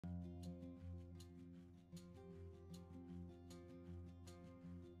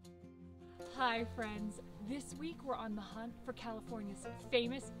Hi friends, this week we're on the hunt for California's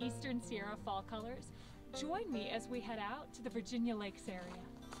famous Eastern Sierra fall colors. Join me as we head out to the Virginia Lakes area.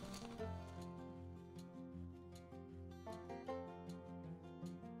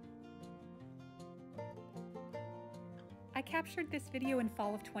 I captured this video in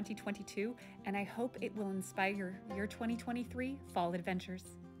fall of 2022, and I hope it will inspire your 2023 fall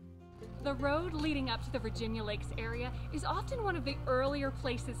adventures. The road leading up to the Virginia Lakes area is often one of the earlier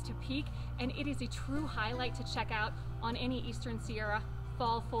places to peak, and it is a true highlight to check out on any Eastern Sierra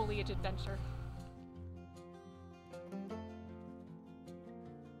fall foliage adventure.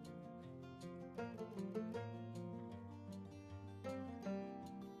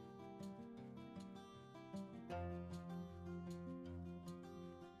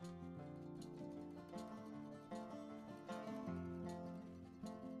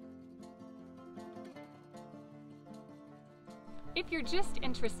 If you're just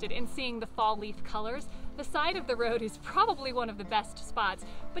interested in seeing the fall leaf colors, the side of the road is probably one of the best spots,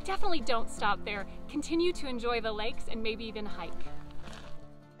 but definitely don't stop there. Continue to enjoy the lakes and maybe even hike.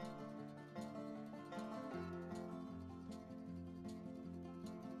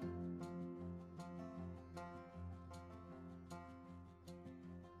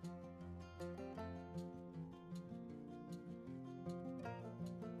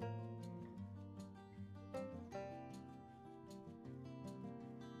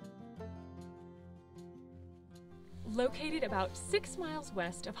 Located about 6 miles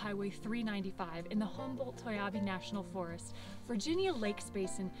west of Highway 395 in the Humboldt-Toyabe National Forest, Virginia Lakes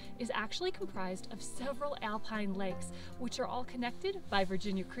Basin is actually comprised of several alpine lakes, which are all connected by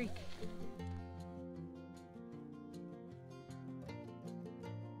Virginia Creek.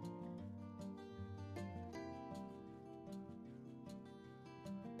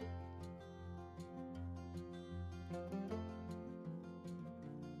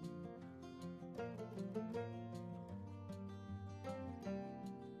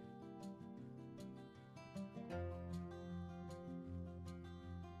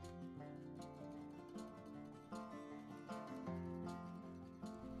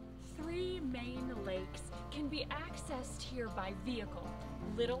 Three main lakes can be accessed here by vehicle.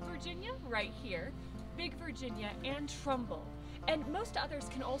 Little Virginia, right here, Big Virginia, and Trumbull. And most others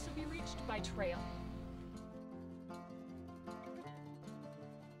can also be reached by trail.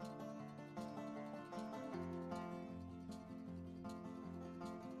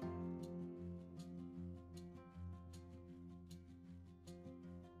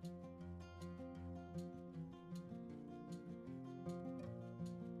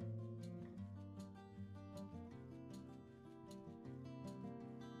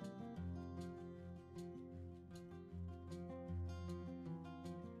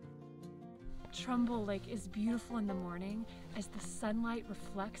 Trumbull Lake is beautiful in the morning as the sunlight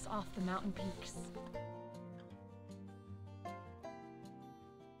reflects off the mountain peaks.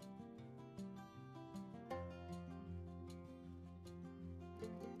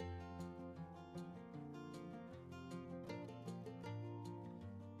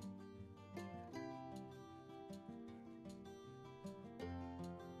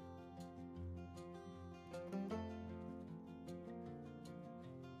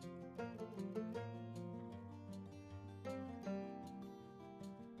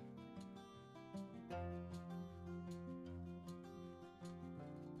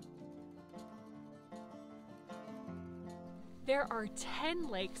 There are 10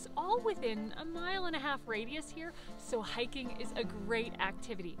 lakes, all within a 1.5 mile radius here, so hiking is a great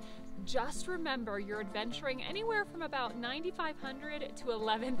activity. Just remember you're adventuring anywhere from about 9,500 to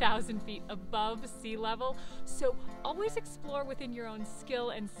 11,000 feet above sea level, so always explore within your own skill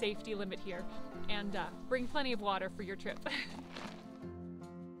and safety limit here, and bring plenty of water for your trip.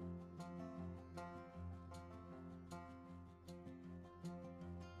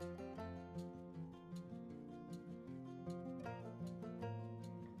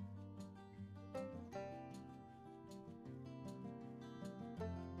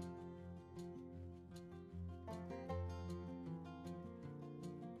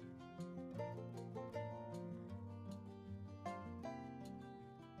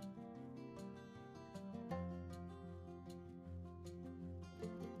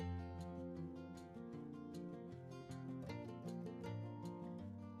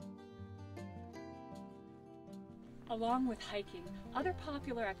 Along with hiking, other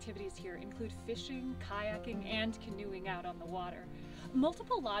popular activities here include fishing, kayaking, and canoeing out on the water.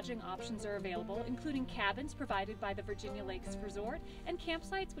 Multiple lodging options are available, including cabins provided by the Virginia Lakes Resort and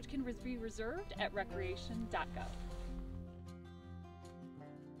campsites which can be reserved at recreation.gov.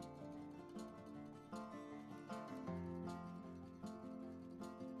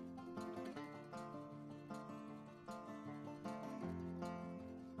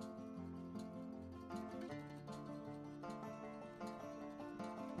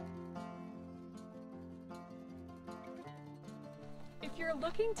 you're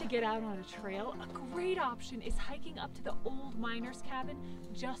looking to get out on a trail, a great option is hiking up to the old miner's cabin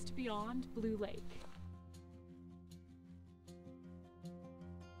just beyond Blue Lake.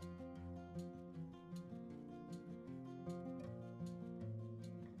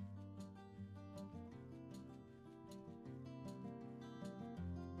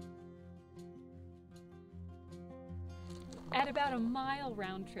 At about a mile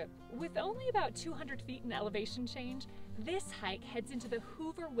round trip, with only about 200 feet in elevation change, this hike heads into the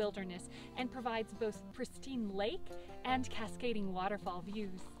Hoover Wilderness and provides both pristine lake and cascading waterfall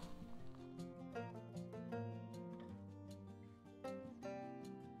views.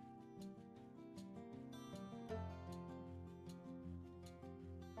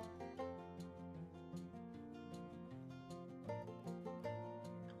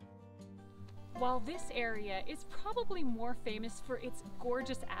 While this area is probably more famous for its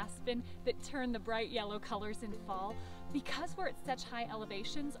gorgeous aspen that turn the bright yellow colors in fall, because we're at such high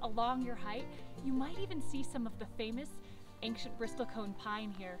elevations along your hike, you might even see some of the famous ancient bristlecone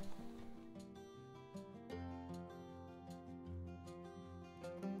pine here.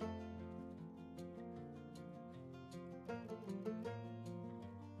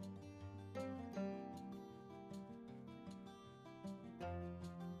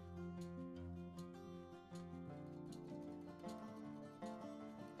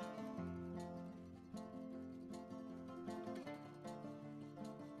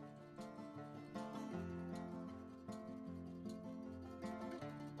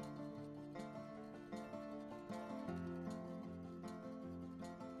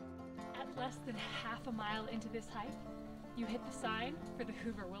 Less than half a mile into this hike, you hit the sign for the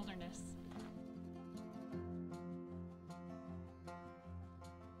Hoover Wilderness.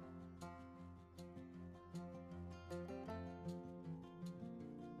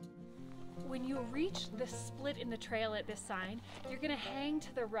 When you reach the split in the trail at this sign, you're going to hang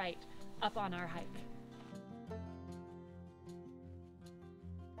to the right up on our hike.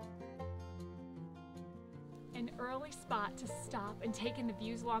 An early spot to stop and take in the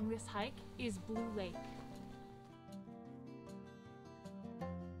views along this hike is Blue Lake.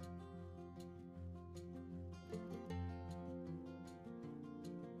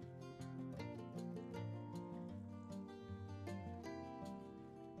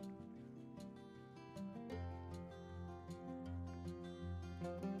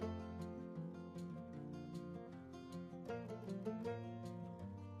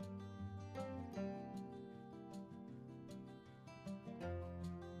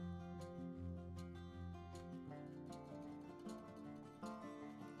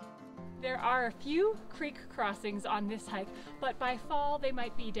 There are a few creek crossings on this hike, but by fall they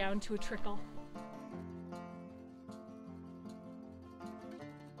might be down to a trickle.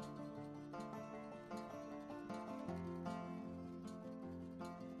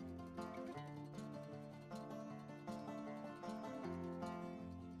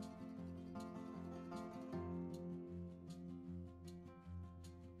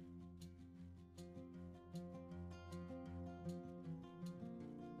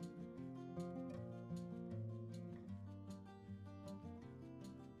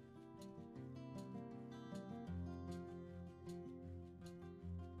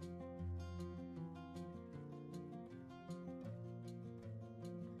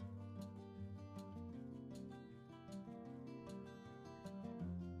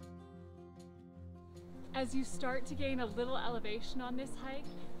 As you start to gain a little elevation on this hike,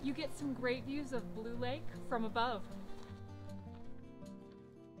 you get some great views of Blue Lake from above.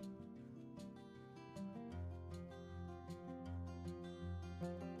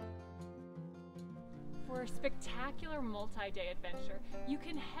 For a spectacular multi-day adventure, you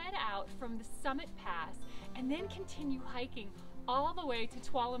can head out from the Summit Pass and then continue hiking all the way to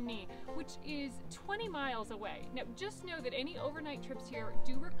Tuolumne, which is 20 miles away. Now just know that any overnight trips here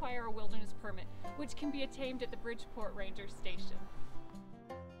do require a wilderness permit, which can be obtained at the Bridgeport Ranger Station.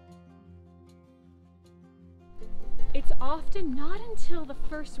 It's often not until the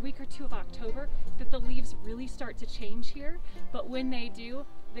first week or two of October that the leaves really start to change here, but when they do,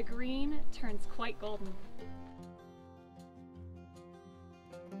 the green turns quite golden.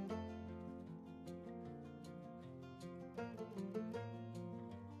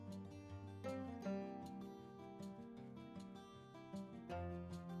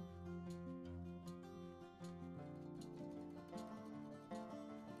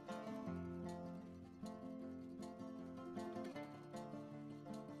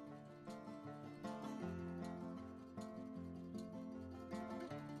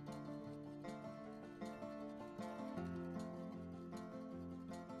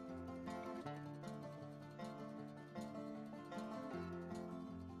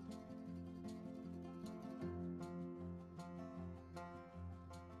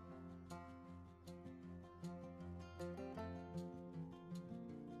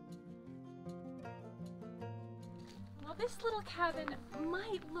 While this little cabin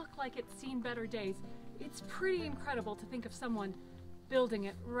might look like it's seen better days, it's pretty incredible to think of someone building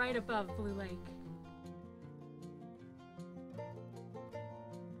it right above Blue Lake.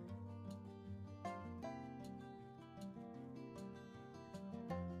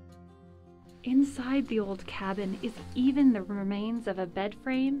 Inside the old cabin is even the remains of a bed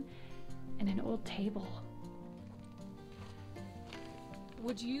frame and an old table.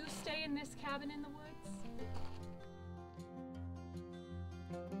 Would you stay in this cabin in the woods?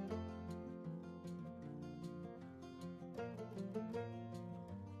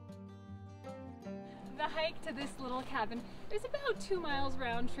 The hike to this little cabin is about 2 miles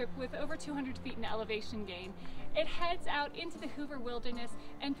round trip with over 200 feet in elevation gain. It heads out into the Hoover Wilderness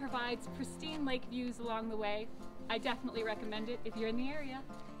and provides pristine lake views along the way. I definitely recommend it if you're in the area.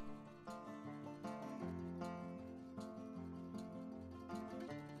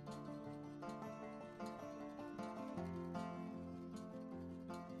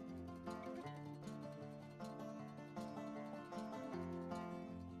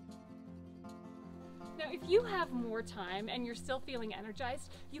 Now, if you have more time and you're still feeling energized,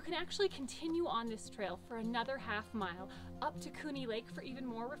 you can actually continue on this trail for another half mile up to Cooney Lake for even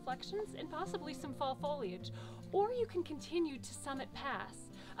more reflections and possibly some fall foliage. Or you can continue to Summit Pass.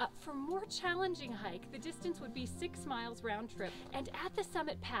 For a more challenging hike, the distance would be 6 miles round trip. And at the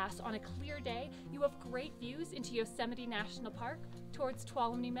Summit Pass on a clear day, you have great views into Yosemite National Park towards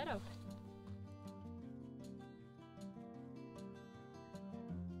Tuolumne Meadow.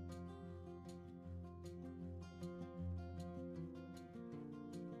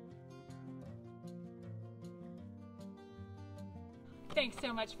 Thanks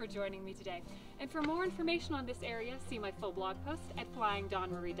so much for joining me today. And for more information on this area, see my full blog post at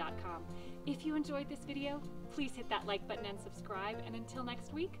flyingdawnmarie.com. If you enjoyed this video, please hit that like button and subscribe. And until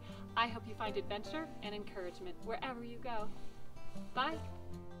next week, I hope you find adventure and encouragement wherever you go. Bye.